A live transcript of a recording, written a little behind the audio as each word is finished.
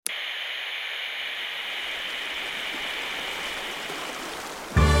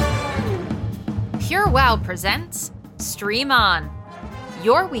Pure Wow presents Stream On,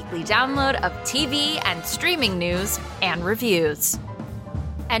 your weekly download of TV and streaming news and reviews.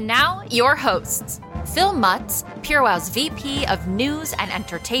 And now, your hosts, Phil Mutz, Pure Wow's VP of News and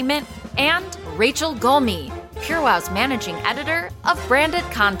Entertainment, and Rachel Golmi, Pure Wow's Managing Editor of Branded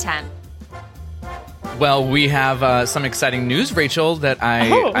Content. Well, we have some exciting news, Rachel, that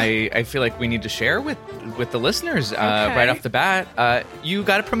I feel like we need to share with the listeners right off the bat. You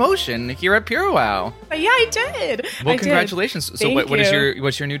got a promotion here at Pure Wow. Yeah, I did. Well, congratulations. So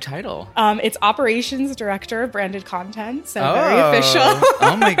what's your new title? It's Operations Director of Branded Content, so very official.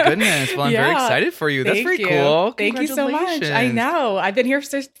 Oh my goodness. Well, I'm very excited for you. That's very cool. Thank you so much. I know. I've been here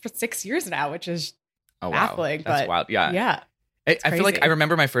for 6 years now, which is baffling. That's wild. Yeah. I feel like I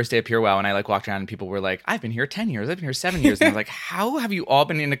remember my first day at Pure Wow, and I walked around and people were like, I've been here 10 years, I've been here 7 years. And I was like, how have you all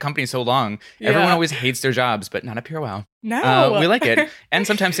been in the company so long? Yeah. Everyone always hates their jobs, but not at Pure Wow. No. We like it. And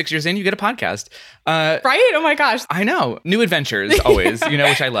sometimes 6 years in, you get a podcast. Right? Oh my gosh. I know. New adventures, always,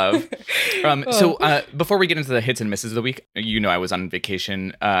 which I love. So before we get into the hits and misses of the week, I was on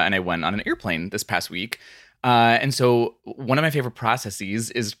vacation and I went on an airplane this past week. And so one of my favorite processes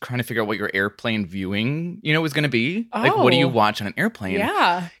is trying to figure out what your airplane viewing, is going to be. Like, what do you watch on an airplane?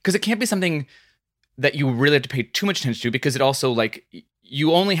 Yeah. Because it can't be something that you really have to pay too much attention to, because it also,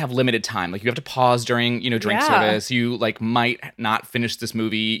 you only have limited time. Like, you have to pause during, drink service. You, might not finish this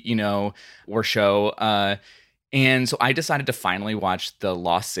movie, or show. And so I decided to finally watch The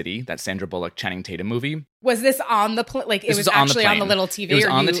Lost City, that Sandra Bullock, Channing Tatum movie. Was this on the plane? It was actually on the little TV? It was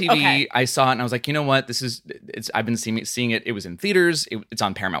on the TV. Okay. I saw it and I was like, you know what? I've been seeing it. It was in theaters. It's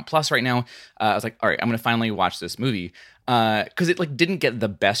on Paramount Plus right now. I was like, all right, I'm going to finally watch this movie. Because it didn't get the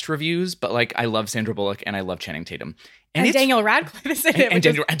best reviews, but I love Sandra Bullock and I love Channing Tatum. And Daniel Radcliffe is in it. And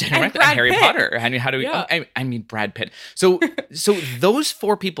Daniel Radcliffe and Harry Potter. I mean, how do we? Yeah. I mean, Brad Pitt. So those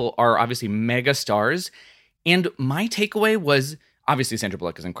four people are obviously mega stars. And my takeaway was, obviously Sandra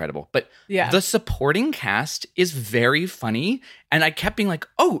Bullock is incredible, but the supporting cast is very funny. And I kept being like,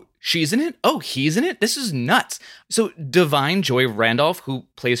 oh, she's in it? Oh, he's in it? This is nuts. So Divine Joy Randolph, who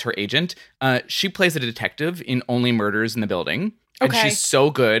plays her agent, she plays a detective in Only Murders in the Building. And she's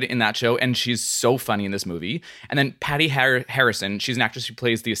so good in that show, and she's so funny in this movie. And then Patty Harrison, she's an actress who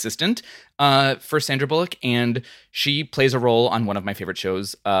plays the assistant for Sandra Bullock, and she plays a role on one of my favorite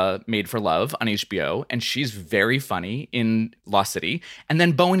shows, Made for Love on HBO, and she's very funny in Lost City. And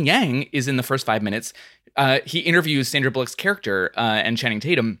then Bowen Yang is in the first 5 minutes. He interviews Sandra Bullock's character and Channing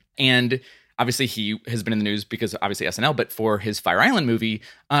Tatum, and obviously, he has been in the news because obviously SNL, but for his Fire Island movie.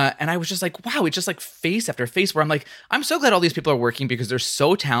 And I was just like, wow, it's just face after face where I'm like, I'm so glad all these people are working because they're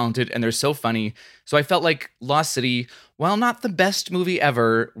so talented and they're so funny. So I felt like Lost City, while not the best movie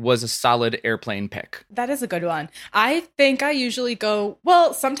ever, was a solid airplane pick. That is a good one. I think I usually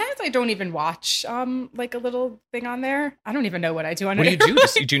sometimes I don't even watch a little thing on there. I don't even know what I do on What do you do?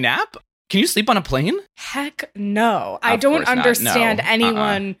 You do nap? Can you sleep on a plane? Heck no. I don't understand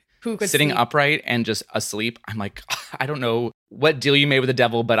anyone who could sitting sleep upright and just asleep. I'm like, I don't know what deal you made with the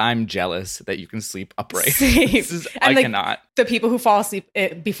devil, but I'm jealous that you can sleep upright. I cannot. The people who fall asleep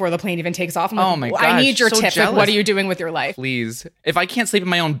before the plane even takes off. I'm like, oh my gosh, I need your tip. Jealous. What are you doing with your life? Please. If I can't sleep in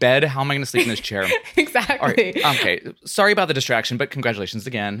my own bed, how am I going to sleep in this chair? Exactly. All right. Okay. Sorry about the distraction, but congratulations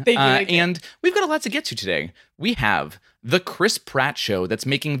again. Thank you. And we've got a lot to get to today. We have the Chris Pratt show that's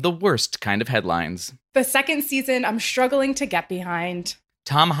making the worst kind of headlines. The second season, I'm struggling to get behind.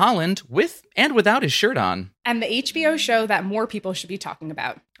 Tom Holland with and without his shirt on. And the HBO show that more people should be talking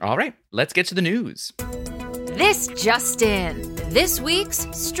about. All right, let's get to the news. This just in. This week's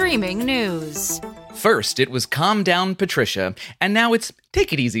streaming news. First, it was Calm Down Patricia, and now it's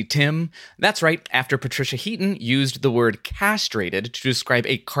Take It Easy Tim. That's right, after Patricia Heaton used the word castrated to describe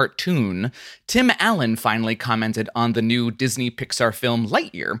a cartoon, Tim Allen finally commented on the new Disney Pixar film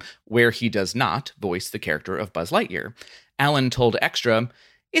Lightyear, where he does not voice the character of Buzz Lightyear. Allen told Extra,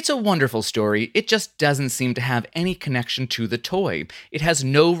 "It's a wonderful story. It just doesn't seem to have any connection to the toy. It has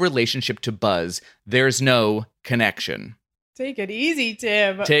no relationship to Buzz. There's no connection." Take it easy,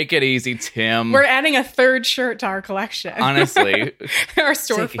 Tim. Take it easy, Tim. We're adding a third shirt to our collection. Honestly. Our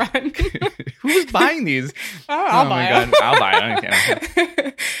storefront. Who's buying these? I'll buy them. I'll buy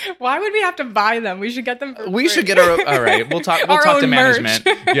them. Why would we have to buy them? We should get them for free. Should get all right. We'll talk to management.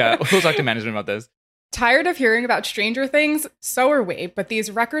 Yeah, we'll talk to management about this. Tired of hearing about Stranger Things? So are we, but these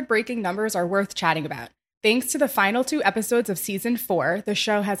record-breaking numbers are worth chatting about. Thanks to the final 2 episodes of Season 4, the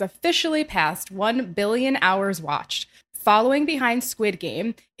show has officially passed 1 billion hours watched. Following behind Squid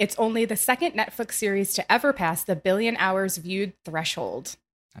Game, it's only the second Netflix series to ever pass the billion hours viewed threshold.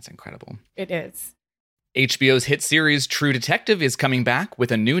 That's incredible. It is. HBO's hit series True Detective is coming back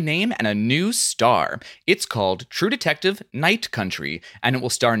with a new name and a new star. It's called True Detective Night Country, and it will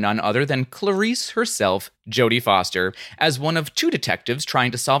star none other than Clarice herself, Jodie Foster, as one of two detectives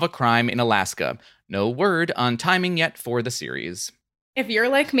trying to solve a crime in Alaska. No word on timing yet for the series. If you're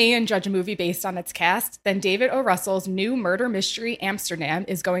like me and judge a movie based on its cast, then David O. Russell's new murder mystery Amsterdam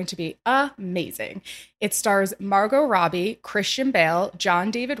is going to be amazing. It stars Margot Robbie, Christian Bale,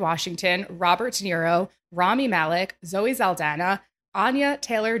 John David Washington, Robert De Niro, Rami Malek, Zoe Saldana, Anya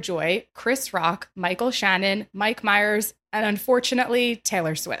Taylor-Joy, Chris Rock, Michael Shannon, Mike Myers, and unfortunately,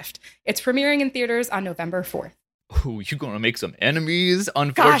 Taylor Swift. It's premiering in theaters on November 4th. Ooh, you're going to make some enemies,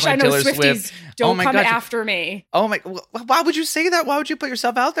 unfortunately. Gosh, I know Taylor Swifties Swift. don't come after me. Oh my, why would you say that? Why would you put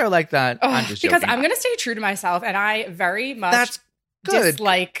yourself out there like that? I'm just because joking. I'm going to stay true to myself, and I very much That's good.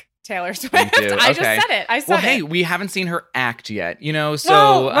 dislike Taylor Swift. Okay. I just said it. Well, hey, we haven't seen her act yet, so...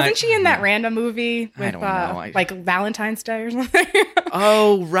 Well, wasn't she in that random movie with, I don't know. like Valentine's Day or something?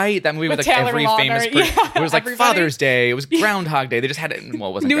 Oh, right. That movie with like Taylor every Lautner. famous person. It was like Everybody. Father's Day. It was Groundhog Day. They just had it. Well,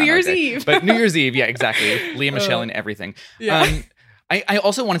 it wasn't New Groundhog Year's Day, Eve. But New Year's Eve. Yeah, exactly. Leah Michelle and everything. Yeah. I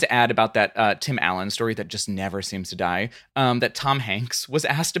also wanted to add about that Tim Allen story that just never seems to die. That Tom Hanks was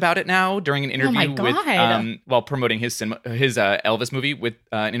asked about it now during an interview with while promoting his Elvis movie with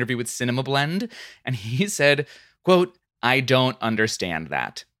an interview with Cinema Blend, and he said, "quote I don't understand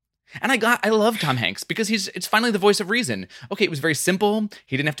that." And I love Tom Hanks because it's finally the voice of reason. Okay, it was very simple.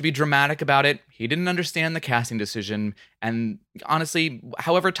 He didn't have to be dramatic about it. He didn't understand the casting decision. And honestly,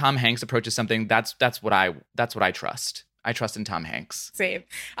 however Tom Hanks approaches something, that's what I trust. I trust in Tom Hanks. Same.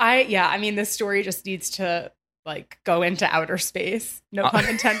 I mean, this story just needs to like go into outer space. No pun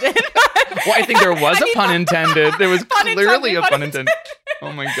intended. Well, I think there was a pun intended. There was clearly a pun intended.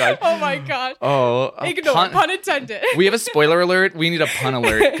 Oh my god. Oh my god. Oh, ignore pun intended. We have a spoiler alert. We need a pun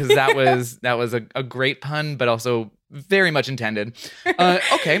alert because that was a great pun, but also very much intended.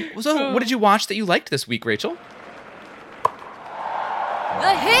 Okay, so what did you watch that you liked this week, Rachel?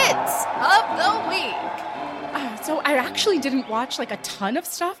 The hits of the week. So I actually didn't watch like a ton of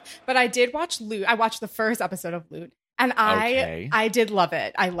stuff, but I did watch Loot. I watched the first episode of Loot, and I did love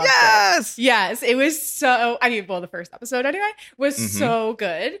it. I loved it. Yes, it was so. I mean, well, the first episode anyway was so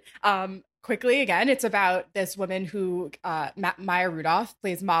good. Quickly again, it's about this woman who Maya Rudolph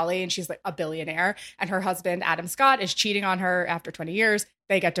plays Molly, and she's like a billionaire, and her husband Adam Scott is cheating on her after 20 years.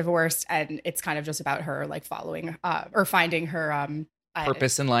 They get divorced, and it's kind of just about her like following or finding her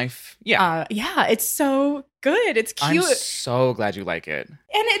purpose in life. Yeah. It's so good. It's cute. I'm so glad you like it. And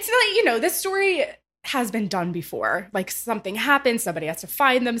it's like, this story has been done before. Like something happens, somebody has to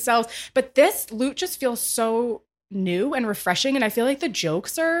find themselves. But this Loot just feels so new and refreshing. And I feel like the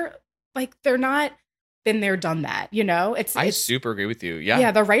jokes are like, they're not been there, done that, I super agree with you. Yeah.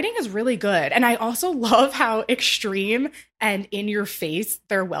 Yeah, the writing is really good. And I also love how extreme and in your face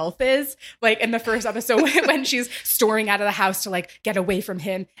their wealth is. Like in the first episode when she's storing out of the house to like get away from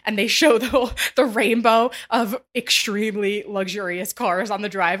him, and they show the rainbow of extremely luxurious cars on the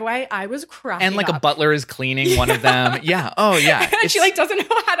driveway. I was cracking And like up. a butler is cleaning one of them. Yeah. Oh yeah. And she like doesn't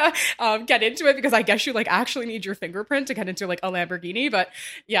know how to get into it because I guess you like actually need your fingerprint to get into like a Lamborghini. But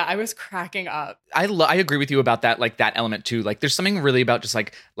yeah, I was cracking up. I agree with you about that, like that element too. Like there's something really about just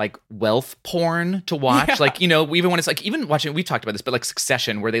like wealth porn to watch. Yeah. Like, even when it's like, even watching, we talked about this, but like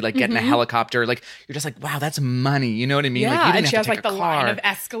Succession, where they like get in a helicopter, like you're just like, wow, that's money. You know what I mean? Yeah, like, you didn't and she have has to take like a the car. line of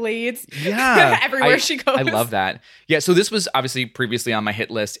Escalades. Yeah. Everywhere she goes. I love that. Yeah. So this was obviously previously on my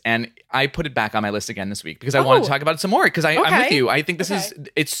hit list, and I put it back on my list again this week because I wanted to talk about it some more because I'm with you. I think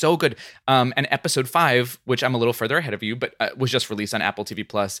it's so good. And episode 5, which I'm a little further ahead of you, but was just released on Apple TV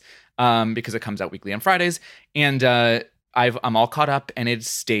Plus because it comes out weekly on Fridays. And I'm all caught up, and it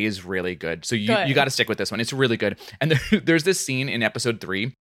stays really good. So you got to stick with this one. It's really good. And there's this scene in episode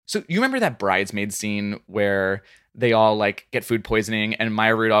 3. So you remember that bridesmaid scene where they all like get food poisoning, and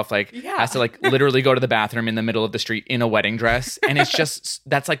Maya Rudolph has to like literally go to the bathroom in the middle of the street in a wedding dress, and it's just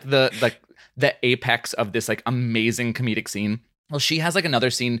that's like the apex of this like amazing comedic scene. Well, she has like another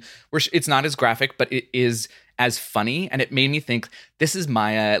scene where it's not as graphic, but it is as funny. And it made me think this is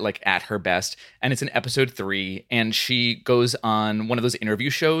Maya like at her best. And it's in episode 3. And she goes on one of those interview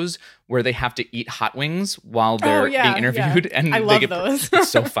shows where they have to eat hot wings while they're being interviewed. Yeah. And I love those. It's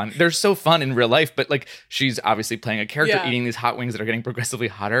so fun. They're so fun in real life, but like she's obviously playing a character eating these hot wings that are getting progressively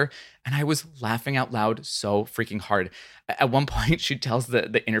hotter. And I was laughing out loud so freaking hard. At one point, she tells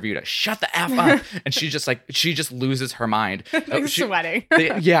the interview to shut the F up. And she just loses her mind. Sweating.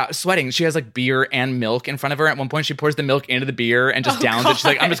 Sweating. She has like beer and milk in front of her. at one point she pours the milk into the beer and just downs it. She's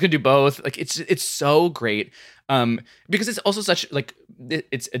like, I'm just gonna do both. Like it's so great. Because it's also such like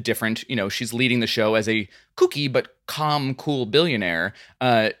it's a different, she's leading the show as a kooky but calm, cool billionaire.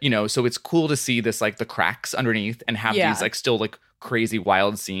 So it's cool to see this like the cracks underneath and have these like still like crazy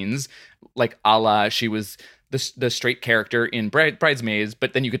wild scenes, like a la she was the straight character in Bridesmaids,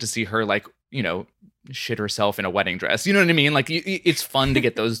 but then you get to see her like shit herself in a wedding dress. You know what I mean? Like it's fun to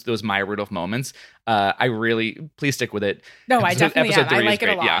get those Maya Rudolph moments. Please stick with it. No, I definitely am. I like it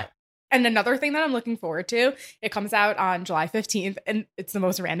a lot. Yeah. And another thing that I'm looking forward to, it comes out on July 15th, and it's the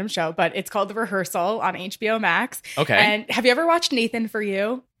most random show, but it's called The Rehearsal on HBO Max. Okay. And have you ever watched Nathan For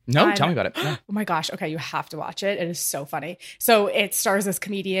You? No, tell me about it. No. Oh my gosh. Okay, you have to watch it. It is so funny. So it stars this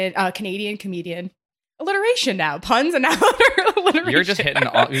Canadian comedian. Alliteration now. Puns and now alliteration. You're just hitting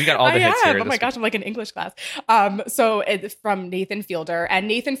you got all the hits here. Oh my gosh, I'm like in English class. So it's from Nathan Fielder. And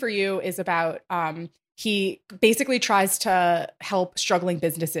Nathan For You is about he basically tries to help struggling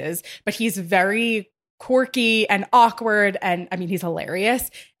businesses, but he's very quirky and awkward. And I mean, he's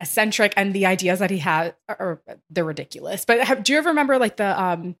hilarious, eccentric. And the ideas that he has they're ridiculous. But do you ever remember like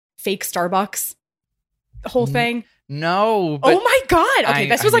the fake Starbucks whole thing? No. Oh my God. Okay.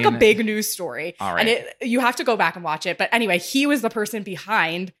 This was like a big news story. All right. And you have to go back and watch it. But anyway, he was the person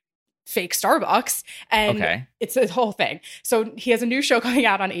behind fake Starbucks, and it's a whole thing. So he has a new show coming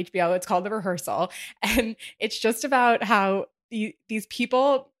out on HBO. It's called The Rehearsal, and it's just about how these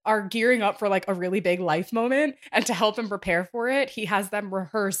people are gearing up for like a really big life moment, and to help him prepare for it, he has them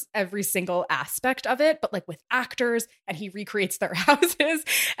rehearse every single aspect of it, but like with actors, and he recreates their houses.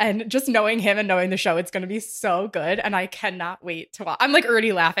 And just knowing him and knowing the show, it's going to be so good, and I cannot wait to watch. I'm like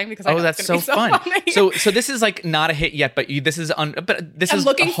already laughing because I know that's it's gonna so be fun. funny. So this is like not a hit yet, but this is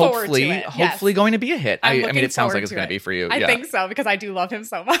looking hopefully forward to it. Hopefully going to be a hit. I mean, it sounds like it's going to it. be for you. I think so, because I do love him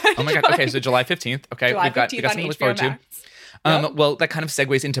so much. Oh my God. Okay, so July 15th. Okay, July we got 15th something to look forward Max. to. Well, that kind of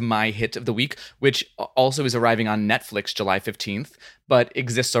segues into my hit of the week, which also is arriving on Netflix July 15th, but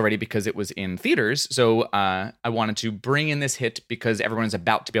exists already because it was in theaters. So I wanted to bring in this hit because everyone is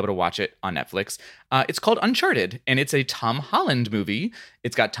about to be able to watch it on Netflix. It's called Uncharted, and it's a Tom Holland movie.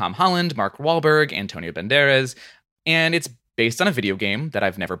 It's got Tom Holland, Mark Wahlberg, Antonio Banderas, and it's based on a video game that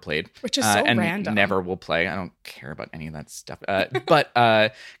I've never played. Which is so and random. Never will play. I don't care about any of that stuff.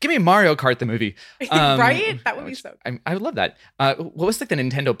 But give me Mario Kart, the movie. Right? That would be so good. I would love that. What was like the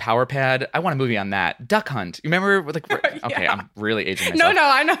Nintendo Power Pad? I want a movie on that. Duck Hunt. You remember? Okay, I'm really aging myself. No,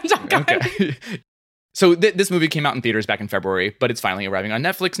 I know Duck Hunt. Okay. So this movie came out in theaters back in February, but it's finally arriving on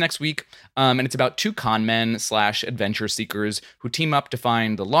Netflix next week. And it's about two con men / adventure seekers who team up to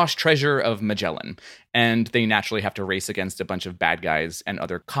find the lost treasure of Magellan. And they naturally have to race against a bunch of bad guys and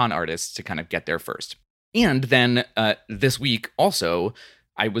other con artists to kind of get there first. And then this week also,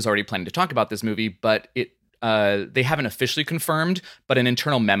 I was already planning to talk about this movie, but they haven't officially confirmed, but an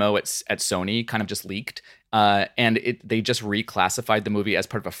internal memo at Sony kind of just leaked. And they just reclassified the movie as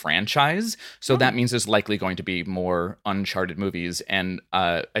part of a franchise. So that means there's likely going to be more Uncharted movies. And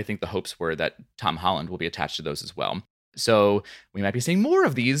I think the hopes were that Tom Holland will be attached to those as well. So we might be seeing more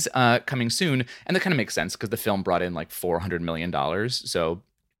of these coming soon. And that kind of makes sense because the film brought in like $400 million. So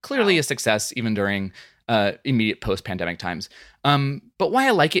clearly a success even during immediate post-pandemic times. But why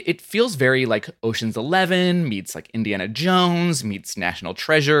I like it, it feels very like Ocean's 11 meets like Indiana Jones meets National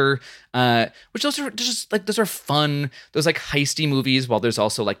Treasure, which those are fun. Those like heisty movies while there's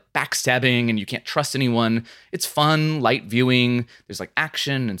also like backstabbing and you can't trust anyone. It's fun, light viewing. There's like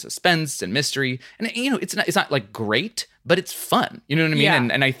action and suspense and mystery. And it's not like great, but it's fun. You know what I mean? Yeah.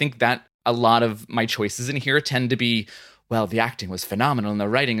 And I think that a lot of my choices in here tend to be, well, the acting was phenomenal and the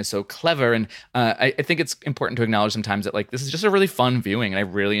writing is so clever. And I think it's important to acknowledge sometimes that like this is just a really fun viewing and I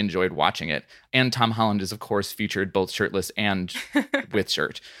really enjoyed watching it. And Tom Holland is, of course, featured both shirtless and with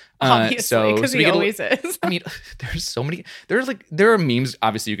shirt. Obviously, because he always is. I mean, there's so many. There are memes,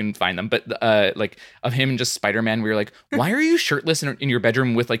 obviously you can find them, but like of him and just Spider-Man, where you're like, why are you shirtless in your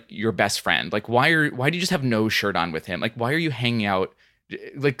bedroom with like your best friend? Like, why do you just have no shirt on with him? Like, why are you hanging out?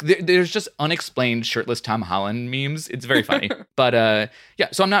 Like there's just unexplained shirtless Tom Holland memes. It's very funny. But yeah,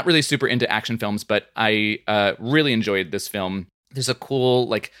 so I'm not really super into action films, but I really enjoyed this film. There's a cool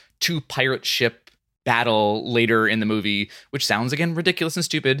like 2 pirate ship battle later in the movie, which sounds again ridiculous and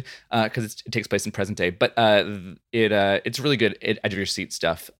stupid because it takes place in present day, but it's really good edge of your seat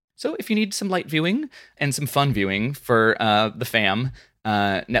stuff. So if you need some light viewing and some fun viewing for the fam,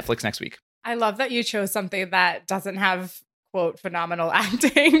 Netflix next week. I love that you chose something that doesn't have quote phenomenal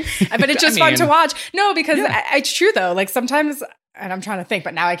acting, but it's just fun to watch. No, because it's true though. Like sometimes and I'm trying to think,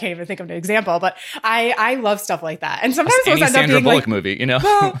 but now I can't even think of an example. But I love stuff like that. And sometimes any those end up Sandra being Bullock like, movie, you know?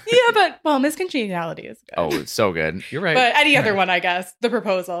 Well, Miss Congeniality is good. Oh, it's so good. You're right. But any other one, I guess. The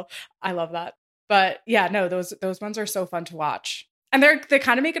Proposal. I love that. But yeah, no, those ones are so fun to watch. And they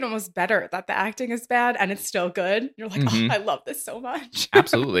kind of make it almost better that the acting is bad and it's still good. You're like, oh, I love this so much.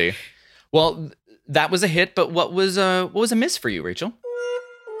 Absolutely. Well, that was a hit, but what was a miss for you, Rachel?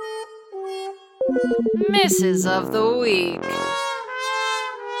 Misses of the week.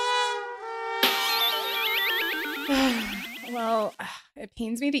 Well, it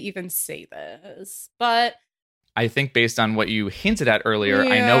pains me to even say this, but I think based on what you hinted at earlier,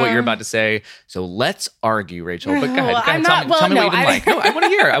 I know what you're about to say. So let's argue, Rachel. But go ahead. Tell me what you didn't like. No, I want to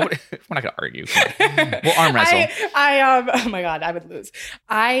hear. We're not going to argue. We'll arm wrestle. Oh my God, I would lose.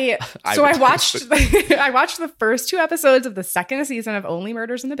 I watched the first 2 episodes of the second season of Only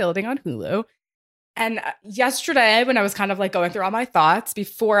Murders in the Building on Hulu. And yesterday, when I was kind of like going through all my thoughts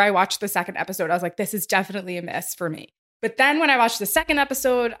before I watched the second episode, I was like, this is definitely a miss for me. But then when I watched the second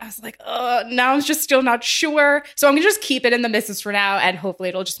episode, I was like, now I'm just still not sure. So I'm going to just keep it in the misses for now, and hopefully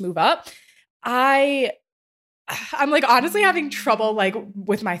it'll just move up. I'm like honestly having trouble like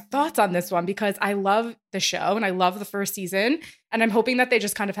with my thoughts on this one because I love the show and I love the first season. And I'm hoping that they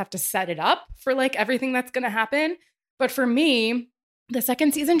just kind of have to set it up for like everything that's going to happen. But for me, the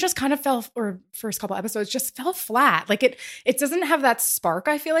second season just kind of or first couple episodes just fell flat. Like it doesn't have that spark,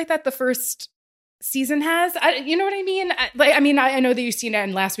 I feel like, that the first season has. You know what I mean? I know that you've seen it,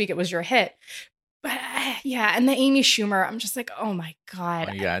 and last week it was your hit. But yeah, and the Amy Schumer, I'm just like, oh my God.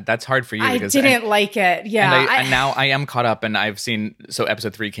 Oh, yeah, that's hard for you. I didn't like it. Yeah. And now I am caught up, and I've seen, so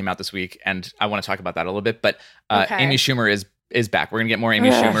episode 3 came out this week, and I want to talk about that a little bit. But Amy Schumer is back. We're going to get more Amy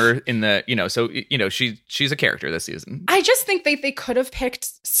Schumer in the, she's a character this season. I just think they could have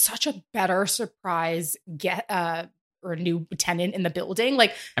picked such a better surprise or a new tenant in the building.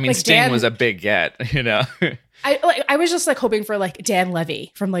 Sting was a big get, I was just like hoping for like Dan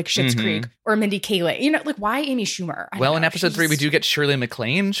Levy from like Schitt's Creek or Mindy Kaling. Like why Amy Schumer? In episode 3 we do get Shirley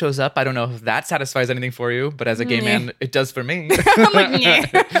MacLaine shows up. I don't know if that satisfies anything for you, but as a gay man, it does for me. I'm like,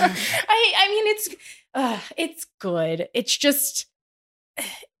 it's good. It's just,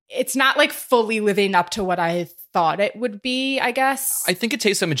 it's not like fully living up to what I thought it would be, I guess. I think it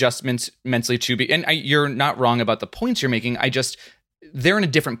takes some adjustments mentally to be, and you're not wrong about the points you're making. They're in a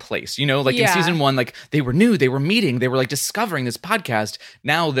different place, in season 1, like they were new, they were meeting, they were like discovering this podcast.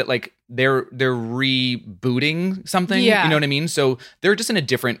 Now that like they're rebooting something, you know what I mean? So they're just in a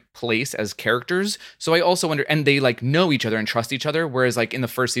different place as characters. So I also wonder, and they like know each other and trust each other. Whereas like in the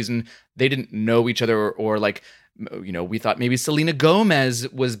first season, they didn't know each other or like, we thought maybe Selena Gomez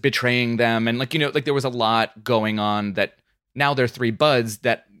was betraying them. And like, like there was a lot going on that now they're 3 buds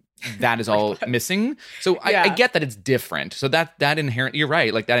that is all missing. So I get that it's different. So that inherent, you're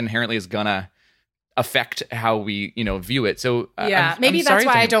right. Like that inherently is gonna affect how we, view it. So maybe that's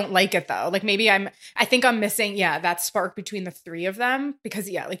why I don't like it though. Like maybe I think I'm missing, that spark between the 3 of them because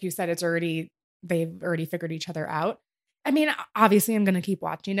like you said, they've already figured each other out. Obviously I'm going to keep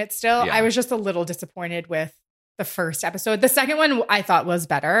watching it still. I was just a little disappointed with the first episode. The second one I thought was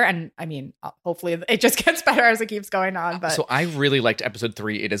better. And hopefully it just gets better as it keeps going on. But so I really liked episode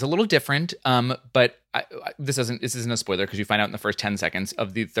 3. It is a little different. But this isn't a spoiler because you find out in the first 10 seconds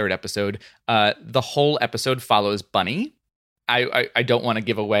of the third episode. The whole episode follows Bunny. I don't want to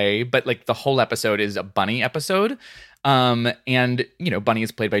give away, but like the whole episode is a Bunny episode. And Bunny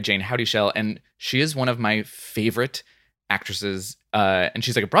is played by Jane Houdyshell, and she is one of my favorite actresses, and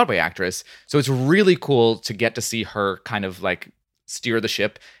she's like a Broadway actress. So it's really cool to get to see her kind of like steer the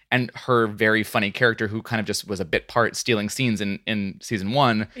ship, and her very funny character who kind of just was a bit part stealing scenes in season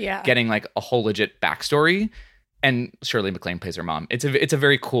 1, getting like a whole legit backstory. And Shirley MacLaine plays her mom. It's a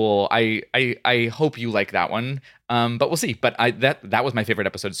very cool. I hope you like that one. But we'll see. But that was my favorite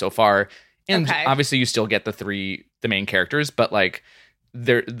episode so far. And obviously you still get the main characters, but like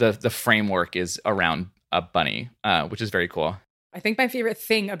the framework is around a Bunny, which is very cool. I think my favorite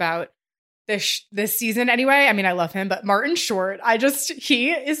thing about this season anyway, I love him, but Martin Short,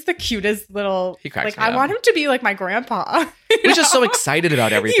 he is the cutest little, I want him to be like my grandpa. He's just so excited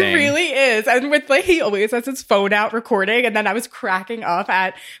about everything. He really is. And with like, he always has his phone out recording. And then I was cracking up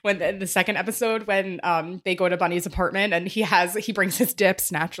at when the second episode, when they go to Bunny's apartment and he brings his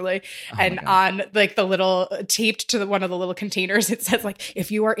dips naturally. And on like the little taped to one of the little containers, it says like,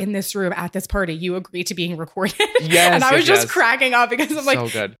 if you are in this room at this party, you agree to being recorded. Yes. And I was just cracking up because I'm like, so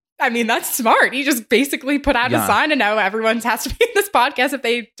good. I mean, that's smart. He just basically put out a sign and now everyone has to be in this podcast if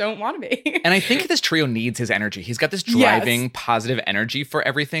they don't want to be. And I think this trio needs his energy. He's got this driving, positive energy for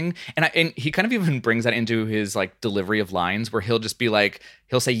everything. And he kind of even brings that into his like delivery of lines where he'll just be like,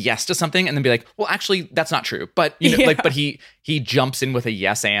 he'll say yes to something and then be like, well, actually, that's not true. But, you know, but he jumps in with a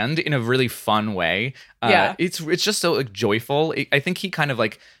yes and in a really fun way. It's just so like, joyful. I think he kind of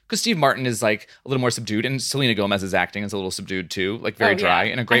like, because Steve Martin is like a little more subdued and Selena Gomez's acting is a little subdued too, like very dry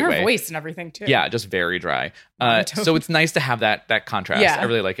in a great way. Her voice and everything too. Yeah, just very dry. So it's nice to have that contrast. I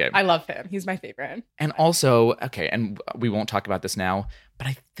really like it. I love him. He's my favorite. And also, okay, and we won't talk about this now, but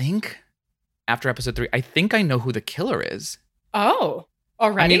I think after episode 3, I think I know who the killer is. Oh,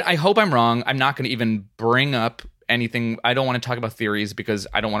 already? I mean, I hope I'm wrong. I'm not going to even bring up anything. I don't want to talk about theories because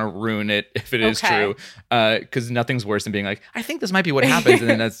I don't want to ruin it if it is true. Because nothing's worse than being like, I think this might be what happens. And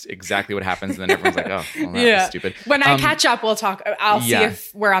then that's exactly what happens. And then everyone's like, oh, well, that was stupid. When I catch up, we'll talk. I'll see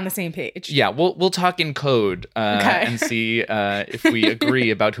if we're on the same page. Yeah, we'll talk in code and see if we agree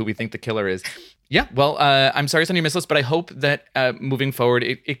about who we think the killer is. Yeah, well, I'm sorry it's on your miss list, but I hope that moving forward,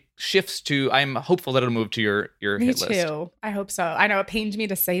 it shifts to, I'm hopeful that it'll move to your hit list. Me too. I hope so. I know it pained me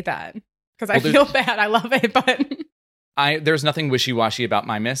to say that. Because I feel bad. I love it, but there's nothing wishy-washy about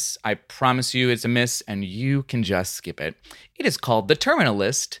my miss. I promise you it's a miss, and you can just skip it. It is called The Terminal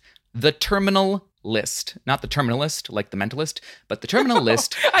List. The Terminal List. Not The Terminalist, like The Mentalist, but The Terminal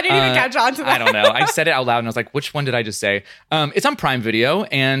List. I didn't even catch on to that. I don't know. I said it out loud, and I was like, which one did I just say? It's on Prime Video,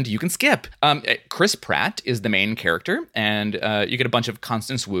 and you can skip. Chris Pratt is the main character, and you get a bunch of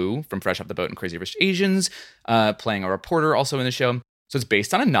Constance Wu from Fresh Off the Boat and Crazy Rich Asians playing a reporter also in the show. So it's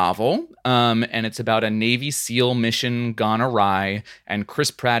based on a novel, and it's about a Navy SEAL mission gone awry, and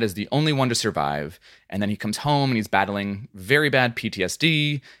Chris Pratt is the only one to survive. And then he comes home, and he's battling very bad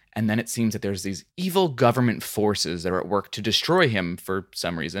PTSD, and then it seems that there's these evil government forces that are at work to destroy him for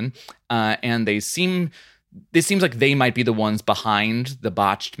some reason, and it seems like they might be the ones behind the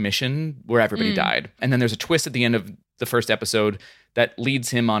botched mission where everybody died. And then there's a twist at the end of the first episode that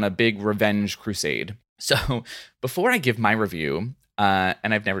leads him on a big revenge crusade. So before I give my review,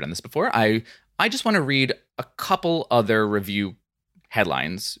 and I've never done this before, I just want to read a couple other review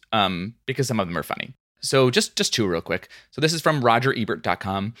headlines because some of them are funny. So just two real quick. So this is from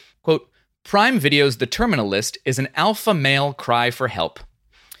RogerEbert.com. Quote, Prime Video's The Terminal List is an alpha male cry for help.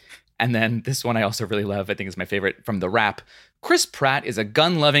 And then this one I also really love, I think is my favorite, from The Wrap. Chris Pratt is a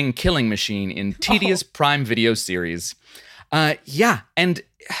gun-loving killing machine in tedious Prime Video series. And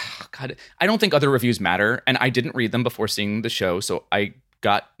God, I don't think other reviews matter, and I didn't read them before seeing the show, so I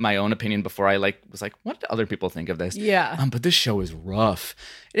got my own opinion before I was like, what do other people think of this? Yeah. But this show is rough.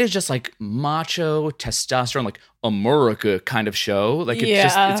 It is just like macho, testosterone, like America kind of show. Like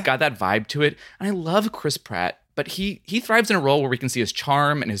it's got that vibe to it. And I love Chris Pratt, but he thrives in a role where we can see his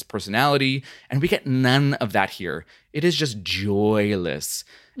charm and his personality, and we get none of that here. It is just joyless.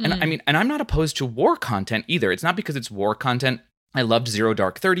 And I mean, and I'm not opposed to war content either. It's not because it's war content. I loved Zero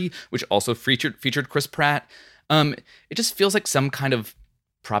Dark 30, which also featured Chris Pratt. It just feels like some kind of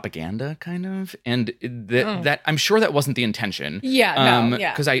propaganda, kind of, and that I'm sure that wasn't the intention.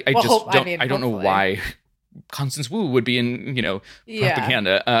 Because I don't know why Constance Wu would be in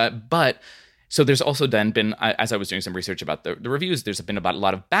propaganda. But so there's also then been, as I was doing some research about the reviews, there's been about a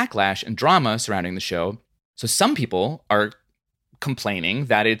lot of backlash and drama surrounding the show. So some people are complaining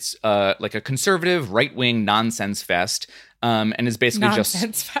that it's like a conservative right-wing nonsense fest, and is basically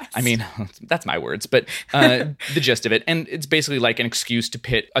nonsense fest. I mean, that's my words, but the gist of it. And it's basically like an excuse to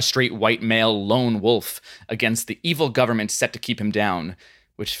pit a straight white male lone wolf against the evil government set to keep him down,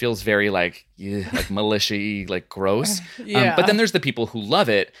 which feels very like militia-y, like gross. But then there's the people who love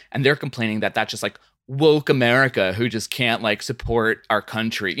it, and they're complaining that that's just like woke America who just can't like support our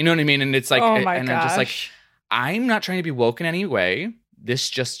country. You know what I mean? And it's like, I'm just like, I'm not trying to be woke in any way. This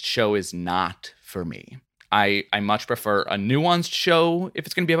just show is not for me. I much prefer a nuanced show if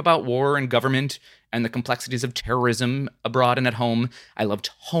it's going to be about war and government and the complexities of terrorism abroad and at home. I loved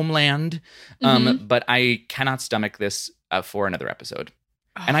Homeland, but I cannot stomach this for another episode.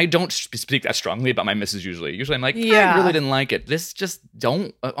 And I don't speak that strongly about my misses usually. Usually I'm like, I really didn't like it. This just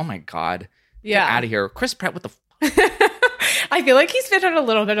don't, oh my God. Get out of here. Chris Pratt, what the I feel like he's been in a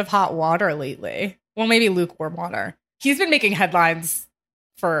little bit of hot water lately. Well, maybe lukewarm water. He's been making headlines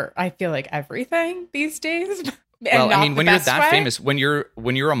for, I feel like, everything these days. Well, I mean, when you're that famous, when you're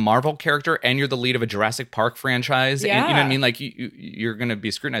a Marvel character and you're the lead of a Jurassic Park franchise, and, you know what I mean? Like, you're going to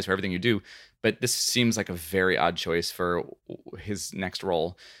be scrutinized for everything you do. But this seems like a very odd choice for his next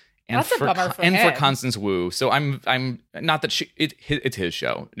role. And that's a bummer for him. And for Constance Wu. So I'm not that it's his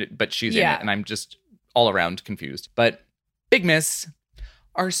show, but she's in it. And I'm just all around confused. But big miss.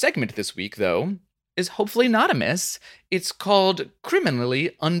 Our segment this week, though, is hopefully not a miss. It's called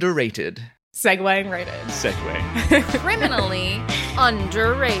Criminally Underrated. Segueing right in. Segue. Criminally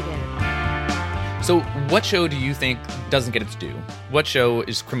underrated. So what show do you think doesn't get its due? What show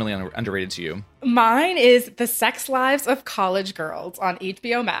is criminally underrated to you? Mine is The Sex Lives of College Girls on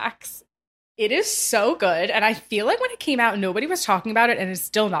HBO Max. It is so good. And I feel like when it came out, nobody was talking about it and is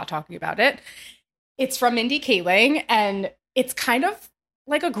still not talking about it. It's from Mindy Kaling, and it's kind of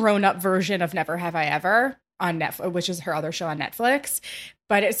like a grown-up version of Never Have I Ever on Netflix, which is her other show on Netflix.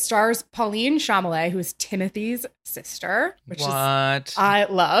 But it stars Pauline Chalamet, who's Timothy's sister, which I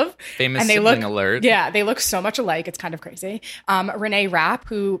love. Famous sibling alert. Yeah, they look so much alike. It's kind of crazy. Renee Rapp,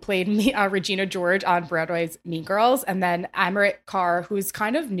 who played Regina George on Broadway's Mean Girls, and then Amrit Kaur, who's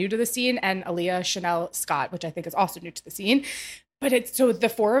kind of new to the scene, and Aaliyah Chanel Scott, which I think is also new to the scene. But it's so the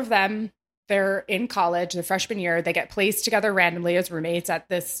four of them, they're in college, the freshman year. They get placed together randomly as roommates at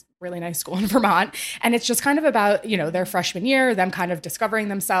this really nice school in Vermont. And it's just kind of about, their freshman year, them kind of discovering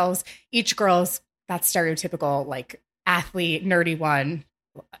themselves. Each girl's that stereotypical, like, athlete, nerdy one,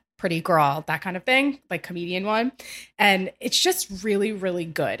 pretty girl, that kind of thing, like comedian one. And it's just really, really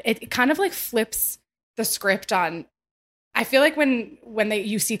good. It kind of like flips the script on. I feel like when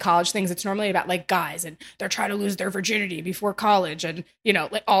you see college things, it's normally about like guys and they're trying to lose their virginity before college and,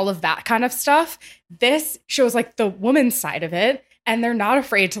 like all of that kind of stuff. This shows like the woman's side of it. And they're not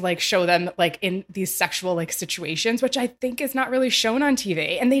afraid to like show them like in these sexual like situations, which I think is not really shown on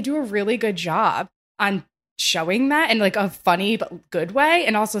TV. And they do a really good job on showing that in like a funny but good way,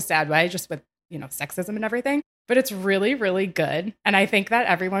 and also sad way, just with, sexism and everything. But it's really, really good. And I think that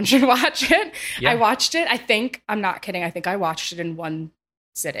everyone should watch it. Yeah. I watched it. I'm not kidding. I think I watched it in one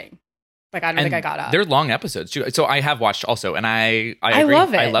sitting. Like, I don't think I got up. They're long episodes too. So I have watched also, and I agree.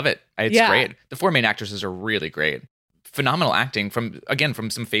 Love it. I love it. It's great. The four main actresses are really great. Phenomenal acting from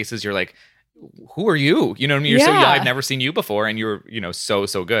some faces. You're like, who are you? You know what I mean? You're so young. I've never seen you before. And you're,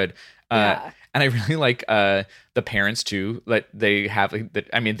 so good. And I really like the parents too. Like they have,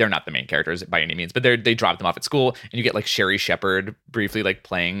 they're not the main characters by any means, but they drop them off at school, and you get like Sherry Shepherd briefly like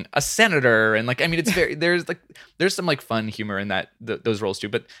playing a senator, and it's very there's some like fun humor in those roles too.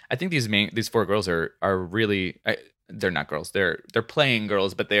 But I think these four girls are really they're not girls. They're playing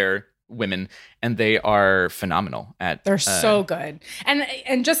girls, but they're women, and they are phenomenal at. They're so good,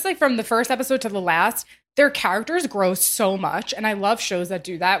 and just like from the first episode to the last, their characters grow so much, and I love shows that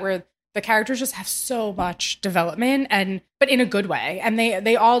do that where the characters just have so much development, but in a good way. And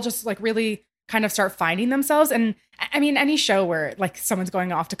they all just like really kind of start finding themselves. And I mean, any show where like someone's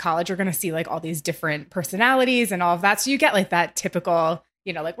going off to college, you're going to see like all these different personalities and all of that. So you get like that typical,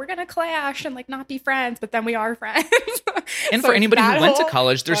 like we're going to clash and like not be friends, but then we are friends. And so for anybody who went to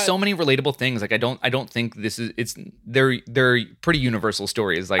college, there's so many relatable things. Like I don't think they're pretty universal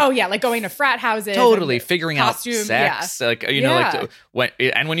stories. Like, oh yeah, like going to frat houses, totally figuring costume, out sex, like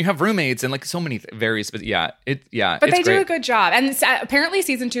when you have roommates and like so many various. But But they do a good job. And apparently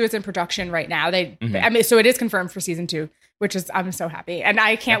season 2 is in production right now. So it is confirmed for season 2. Which is, I'm so happy. And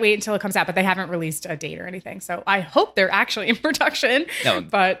I can't wait until it comes out, but they haven't released a date or anything. So I hope they're actually in production. No,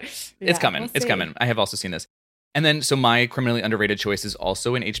 but it's coming. It's coming. I have also seen this. And then, so my criminally underrated choice is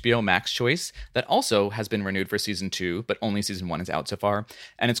also an HBO Max choice that also has been renewed for season 2, but only season 1 is out so far.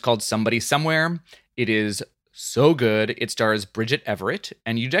 And it's called Somebody Somewhere. It is so good. It stars Bridget Everett,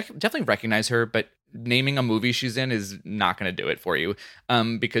 and you definitely recognize her, but naming a movie she's in is not going to do it for you,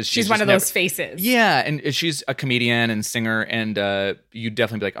 because she's one of those faces. Yeah, and she's a comedian and singer, and you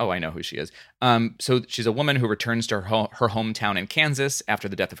definitely be like, oh, I know who she is. So she's a woman who returns to her hometown in Kansas after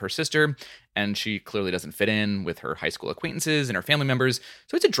the death of her sister, and she clearly doesn't fit in with her high school acquaintances and her family members.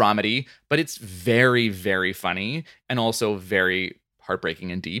 So it's a dramedy, but it's very, very funny and also very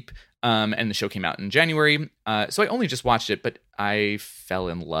heartbreaking and deep. And the show came out in January. So I only just watched it, but I fell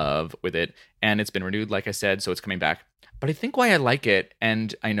in love with it. And it's been renewed, like I said, so it's coming back. But I think why I like it,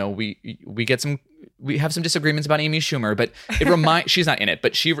 and I know we have some disagreements about Amy Schumer, but she's not in it,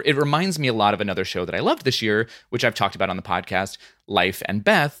 but it reminds me a lot of another show that I loved this year, which I've talked about on the podcast, Life and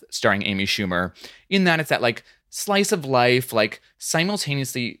Beth, starring Amy Schumer, in that it's that like slice of life, like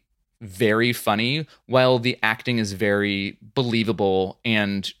simultaneously very funny, while the acting is very believable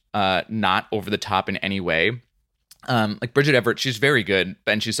and not over the top in any way. Like Bridget Everett, she's very good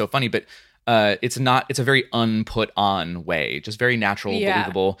and she's so funny, but it's a very unput on way, just very natural,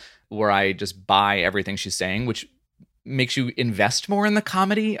 believable, where I just buy everything she's saying, which makes you invest more in the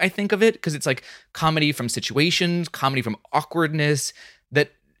comedy, I think of it, because it's like comedy from situations, comedy from awkwardness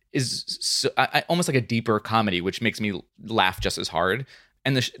that is almost like a deeper comedy, which makes me laugh just as hard.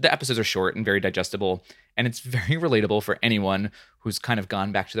 And the episodes are short and very digestible. And it's very relatable for anyone who's kind of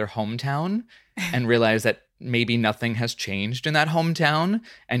gone back to their hometown and realized that maybe nothing has changed in that hometown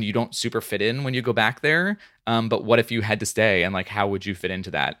and you don't super fit in when you go back there. But what if you had to stay, and like, how would you fit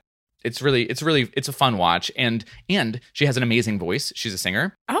into that? It's a fun watch. And she has an amazing voice. She's a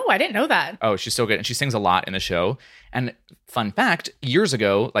singer. Oh, I didn't know that. Oh, she's so good. And she sings a lot in the show. And fun fact, years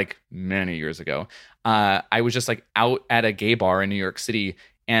ago, like many years ago, I was just like out at a gay bar in New York City,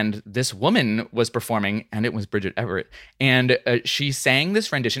 and this woman was performing, and it was Bridget Everett. And she sang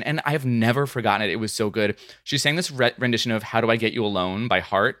this rendition, and I have never forgotten it. It was so good. She sang this rendition of How Do I Get You Alone by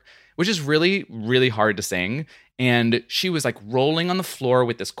Heart, which is really, really hard to sing. And she was like rolling on the floor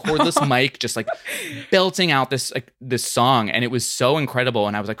with this cordless mic, just like belting out this song. And it was so incredible.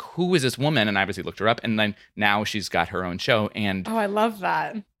 And I was like, who is this woman? And I obviously looked her up. And then now she's got her own show. And oh, I love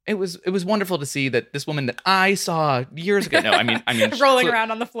that. It was wonderful to see that this woman that I saw years ago. No, I mean rolling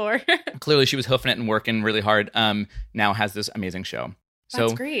around on the floor. Clearly she was hoofing it and working really hard. Now has this amazing show. So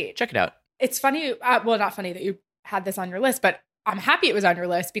that's great. Check it out. It's funny. Well, not funny that you had this on your list, but I'm happy it was on your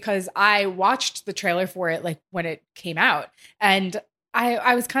list because I watched the trailer for it like when it came out, and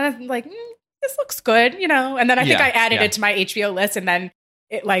I was kind of like, this looks good, you know. And then I think I added it to my HBO list, and then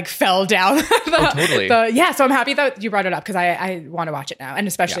it like fell down. Totally. So I'm happy that you brought it up because I want to watch it now, and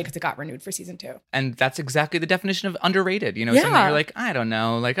especially because it got renewed for season 2. And that's exactly the definition of underrated. You know, something you're like, I don't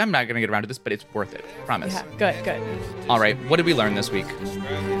know, like I'm not gonna get around to this, but it's worth it. Promise. Yeah, good. All right, what did we learn this week?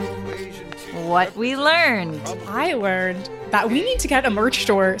 What we learned. I learned that we need to get a merch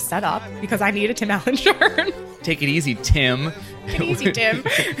store set up because I need a Tim Allen shirt. Take it easy, Tim. Take it easy, Tim.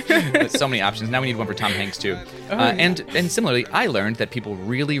 There's so many options. Now we need one for Tom Hanks, too. And similarly, I learned that people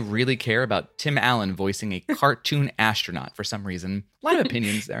really, really care about Tim Allen voicing a cartoon astronaut for some reason. A lot of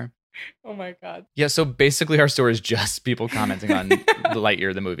opinions there. Oh, my God. Yeah, so basically our store is just people commenting on the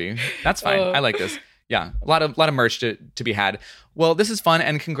Lightyear, the movie. That's fine. I like this. Yeah, a lot of merch to be had. Well, this is fun,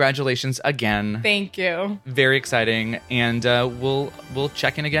 and congratulations again. Thank you. Very exciting, and we'll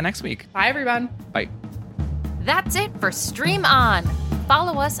check in again next week. Bye, everyone. Bye. That's it for Stream On.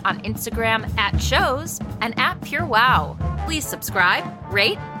 Follow us on Instagram @shows and @PureWow. Please subscribe,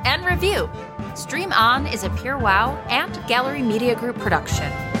 rate, and review. Stream On is a Pure Wow and Gallery Media Group production.